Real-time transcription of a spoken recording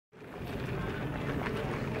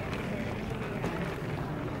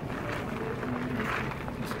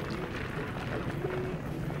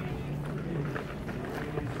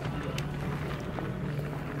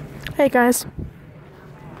Hey guys,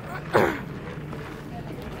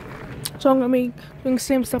 so I'm gonna be doing the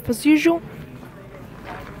same stuff as usual.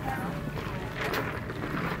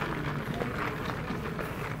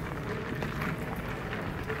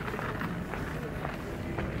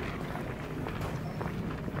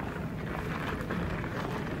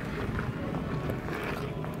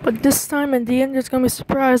 But this time at the end, there's gonna be a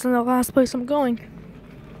surprise in the last place I'm going.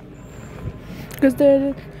 Because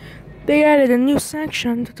they added a new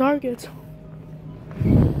section to Target.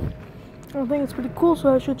 I think it's pretty cool,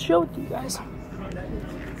 so I should show it to you guys.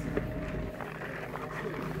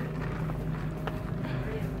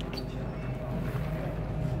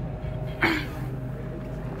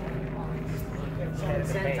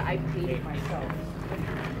 Since I paid it myself.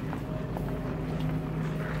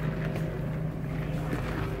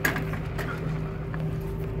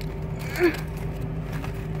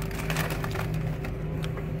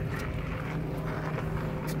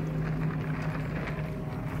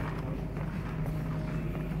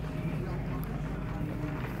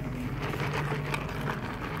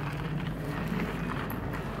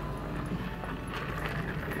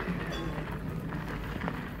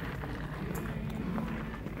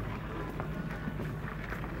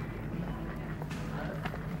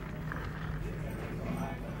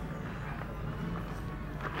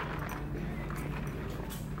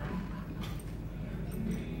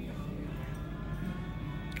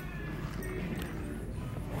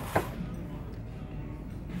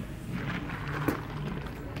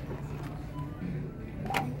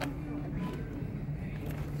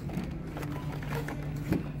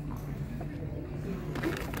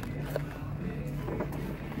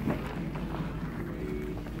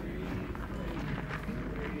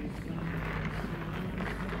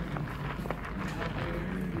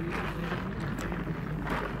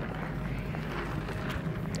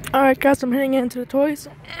 Alright guys, I'm heading into the toys.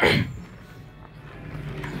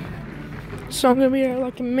 So I'm gonna be here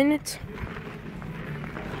like a minute.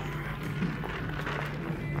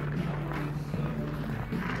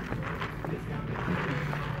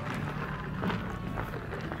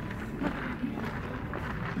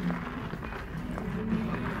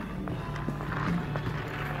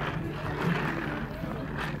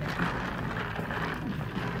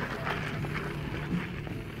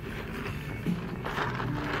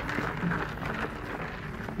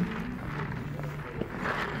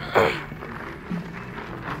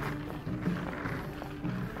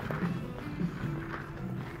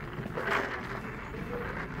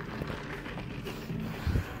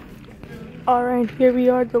 Alright, here we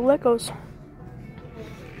are, the Legos.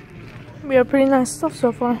 We have pretty nice stuff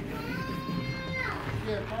so far.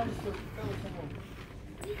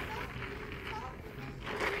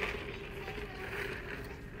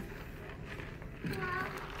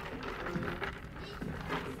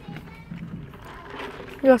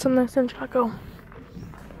 We got some nice Ninjago.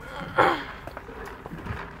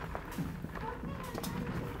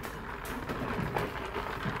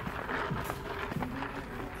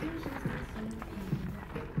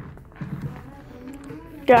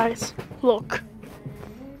 Guys, look.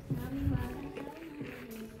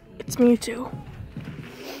 It's Mewtwo.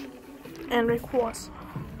 And Rayquaza.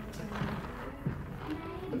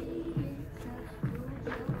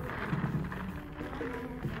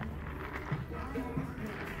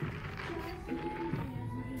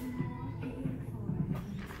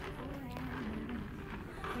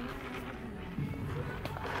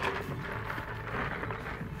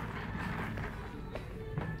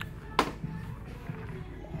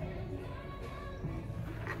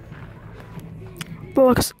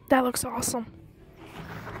 That looks awesome.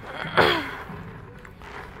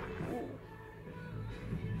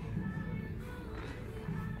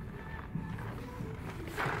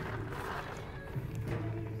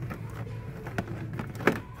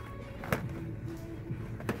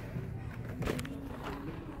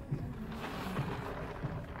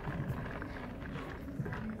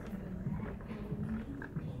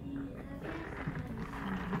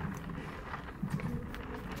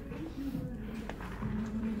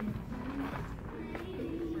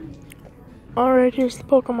 Alright, here's the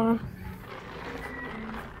Pokemon.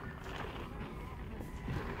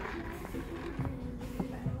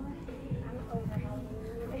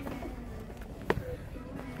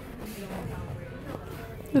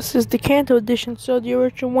 This is the Kanto edition, so the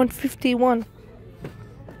original 151.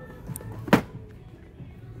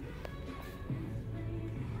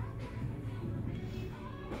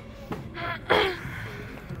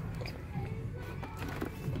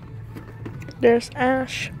 There's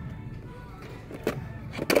Ash.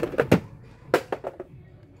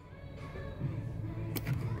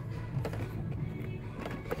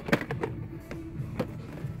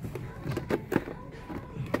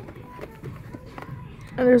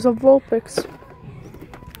 And there's a Vulpix.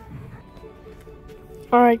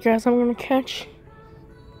 Alright guys, I'm gonna catch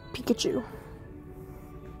Pikachu.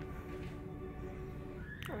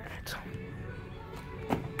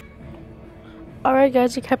 Alright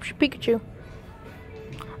guys, I captured Pikachu.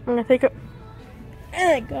 I'm gonna take it. And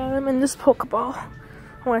I got him in this Pokeball.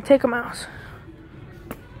 I'm gonna take him out.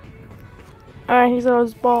 Alright, he's out of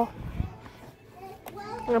his ball.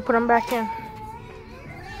 I'm gonna put him back in.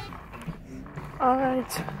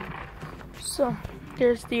 Alright. So,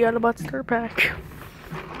 here's the Autobot starter pack.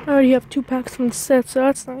 I already have 2 packs from the set, so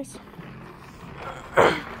that's nice.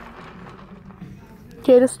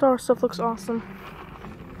 Okay, the star stuff looks awesome.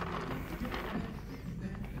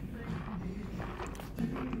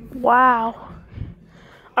 Wow.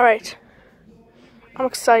 Alright. I'm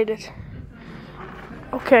excited.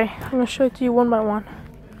 Okay, I'm gonna show it to you one by one.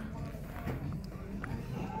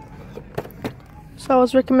 So I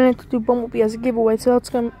was recommended to do Bumblebee as a giveaway, so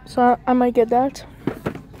I might get that.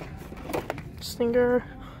 Stinger.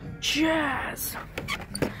 Jazz.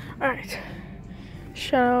 Alright.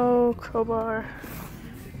 Shadow, Crowbar,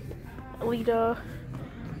 Alita,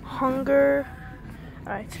 Hunger.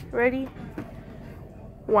 Alright, ready?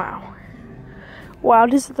 Wow. Wow,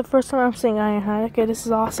 this is the first time I'm seeing Ironhide. Okay, this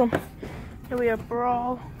is awesome. Here we have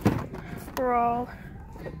Brawl,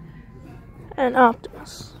 and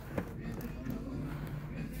Optimus.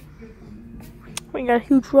 We got a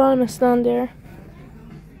huge Rodimus down there.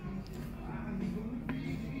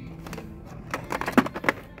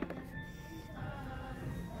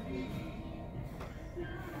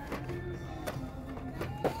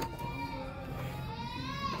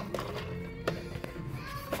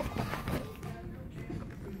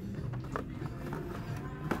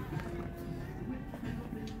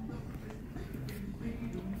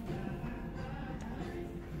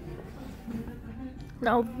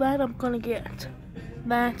 Now that I'm gonna get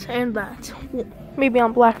that and that. Maybe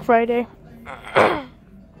on Black Friday.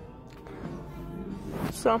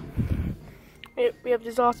 So we have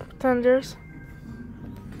these awesome pretenders.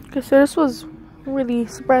 Okay, so this was really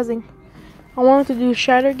surprising. I wanted to do a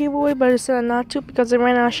shatter giveaway, but I decided not to because I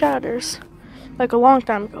ran out of shatters like a long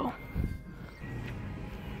time ago.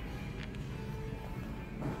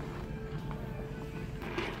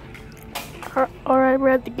 Alright, we're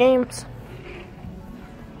at the games.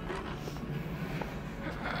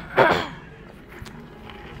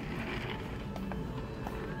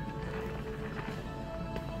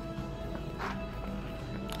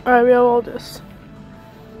 Alright, we have all this.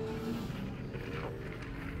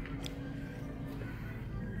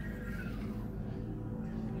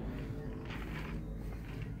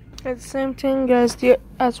 It's the same thing as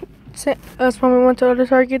when we went to other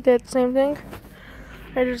Target. They had the same thing.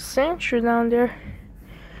 And there's a Sandshrew down there.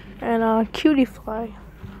 And a Cutie Fly.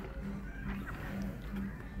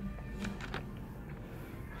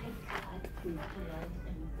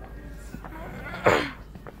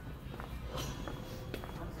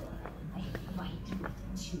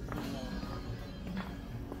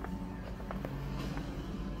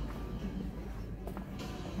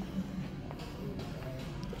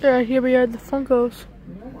 Alright, here we are, the Funkos.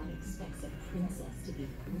 No one expects a princess to be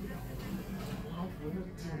brutal. I will do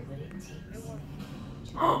what it takes to rule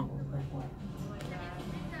the world.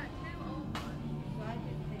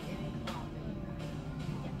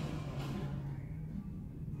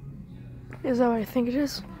 Is that what I think it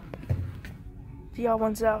is? The other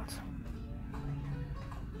one's out.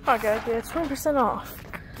 Okay, it's 20% off.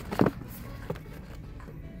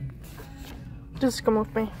 Just come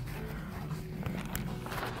with me.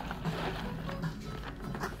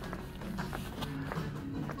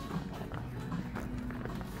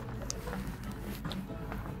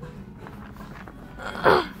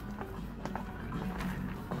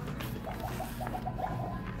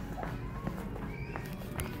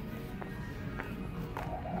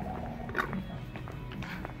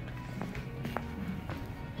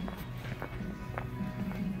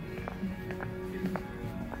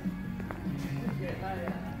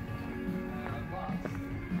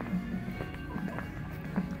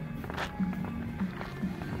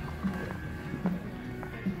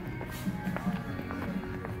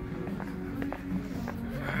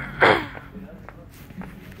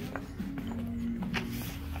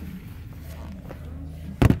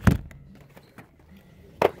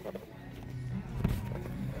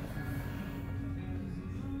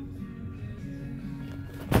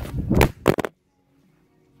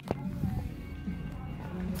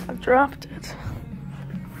 I dropped it.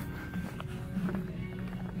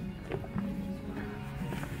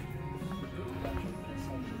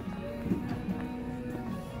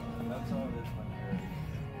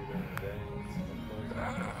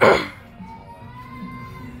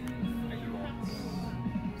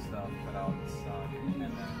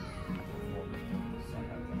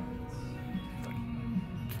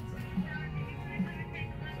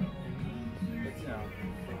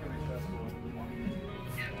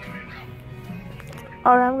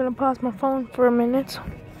 Alright, I'm gonna pause my phone for a minute.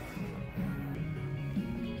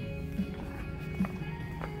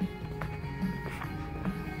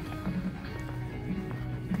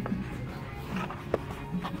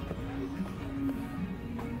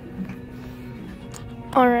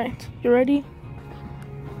 Alright, you ready?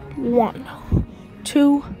 1,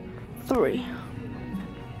 2, 3.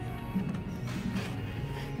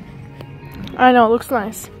 I know, it looks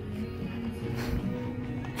nice.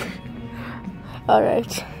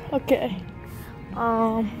 Alright, okay.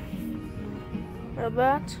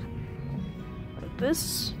 That,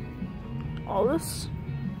 this, all this.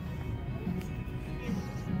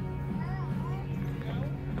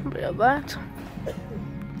 We have that,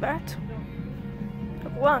 that,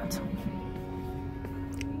 what?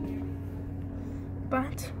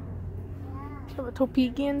 That. Have a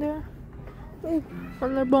Topigi in there. Ooh,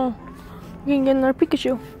 another ball. We can get another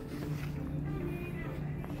Pikachu.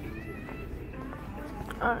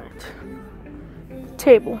 Alright.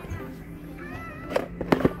 Table.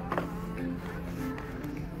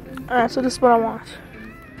 Alright, so this is what I want.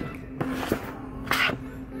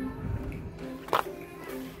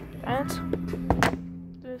 And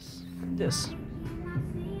this.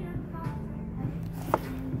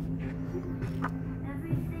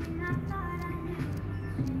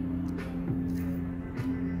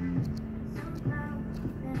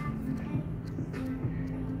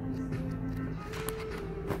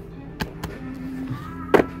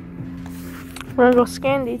 We're gonna go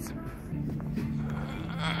scan these.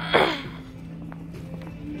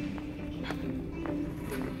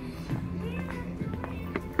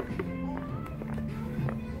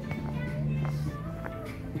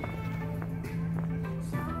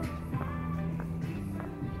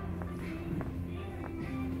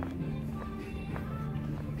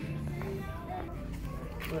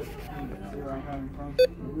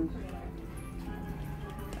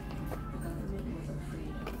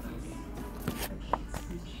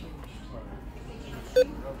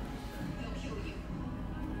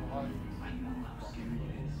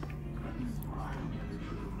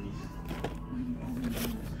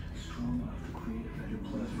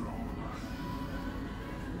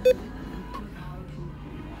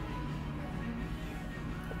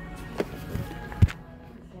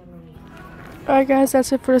 Alright guys,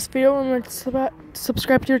 that's it for this video. Remember to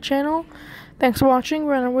subscribe to your channel. Thanks for watching.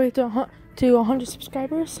 We're on our way to 100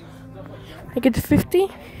 subscribers. I get to 50.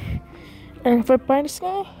 And if I buy this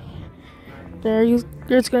guy, there's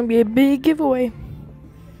going to be a big giveaway.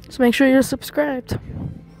 So make sure you're subscribed.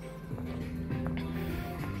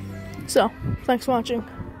 So, thanks for watching.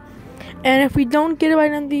 And if we don't get it by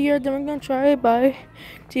the end of the year, then we're going to try it by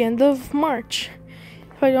the end of March.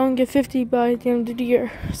 If I don't get 50 by the end of the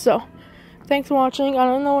year. So, thanks for watching. I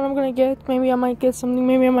don't know what I'm going to get. Maybe I might get something.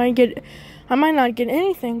 Maybe I might not get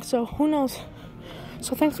anything. So, who knows.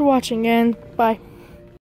 So, thanks for watching and bye.